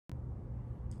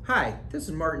Hi, this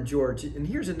is Martin George, and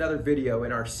here's another video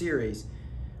in our series.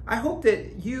 I hope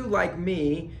that you, like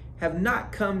me, have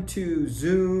not come to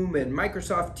Zoom and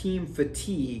Microsoft Team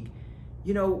fatigue.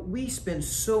 You know, we spend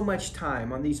so much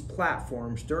time on these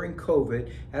platforms during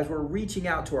COVID as we're reaching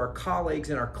out to our colleagues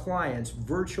and our clients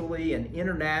virtually and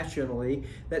internationally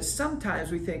that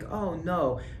sometimes we think, oh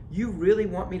no, you really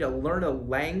want me to learn a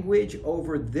language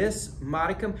over this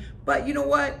modicum? But you know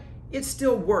what? It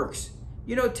still works.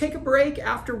 You know, take a break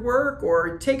after work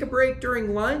or take a break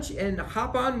during lunch and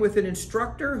hop on with an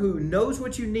instructor who knows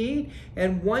what you need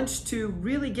and wants to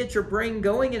really get your brain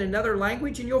going in another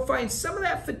language, and you'll find some of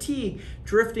that fatigue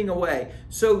drifting away.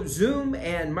 So Zoom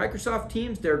and Microsoft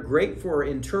Teams, they're great for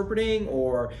interpreting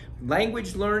or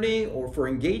language learning or for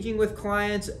engaging with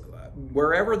clients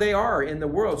wherever they are in the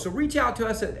world. So reach out to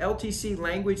us at LTC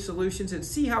Language Solutions and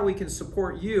see how we can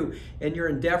support you in your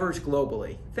endeavors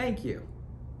globally. Thank you.